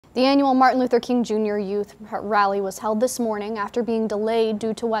The annual Martin Luther King Jr. Youth Rally was held this morning after being delayed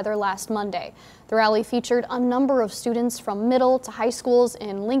due to weather last Monday. The rally featured a number of students from middle to high schools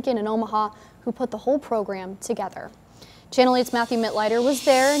in Lincoln and Omaha who put the whole program together. Channel 8's Matthew Mittleiter was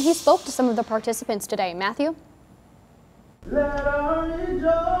there and he spoke to some of the participants today. Matthew? Let our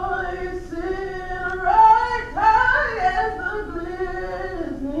rejoice in right high as the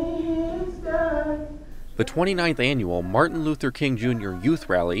glistening sky. The 29th annual Martin Luther King Jr. Youth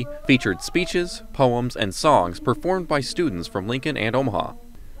Rally featured speeches, poems, and songs performed by students from Lincoln and Omaha.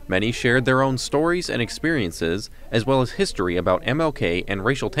 Many shared their own stories and experiences, as well as history about MLK and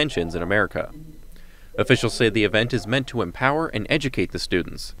racial tensions in America. Officials say the event is meant to empower and educate the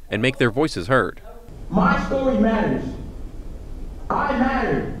students and make their voices heard. My story matters. I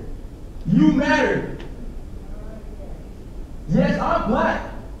matter. You matter. Yes, I'm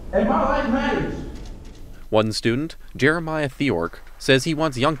black, and my life matters. One student, Jeremiah Theork, says he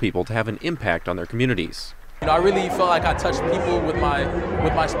wants young people to have an impact on their communities. I really felt like I touched people with my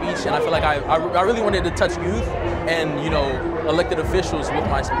speech, and I feel like I really wanted to touch youth and, elected officials with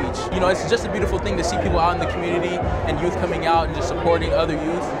my speech. It's just a beautiful thing to see people out in the community and youth coming out and just supporting other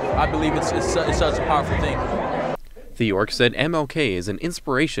youth. I believe it's such a powerful thing. Theork said MLK is an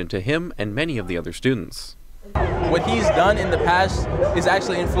inspiration to him and many of the other students. What he's done in the past is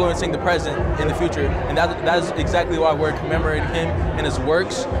actually influencing the present in the future, and that is exactly why we're commemorating him and his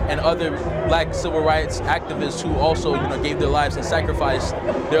works and other black civil rights activists who also gave their lives and sacrificed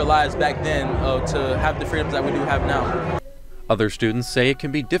their lives back then to have the freedoms that we do have now. Other students say it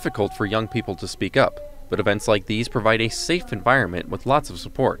can be difficult for young people to speak up, but events like these provide a safe environment with lots of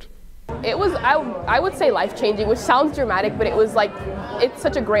support. It was, I would say, life-changing, which sounds dramatic, but it's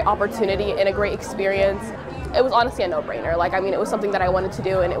such a great opportunity and a great experience. It was honestly a no-brainer. It was something that I wanted to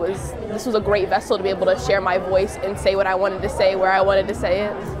do, and this was a great vessel to be able to share my voice and say what I wanted to say, where I wanted to say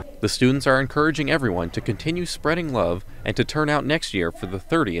it. The students are encouraging everyone to continue spreading love and to turn out next year for the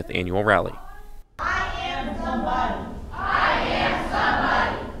 30th annual rally. I am somebody. I am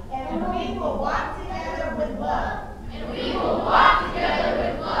somebody. And we will walk together with love. And we will walk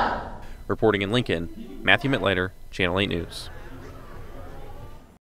together with love. Reporting in Lincoln, Matthew Mittleiter, Channel 8 News.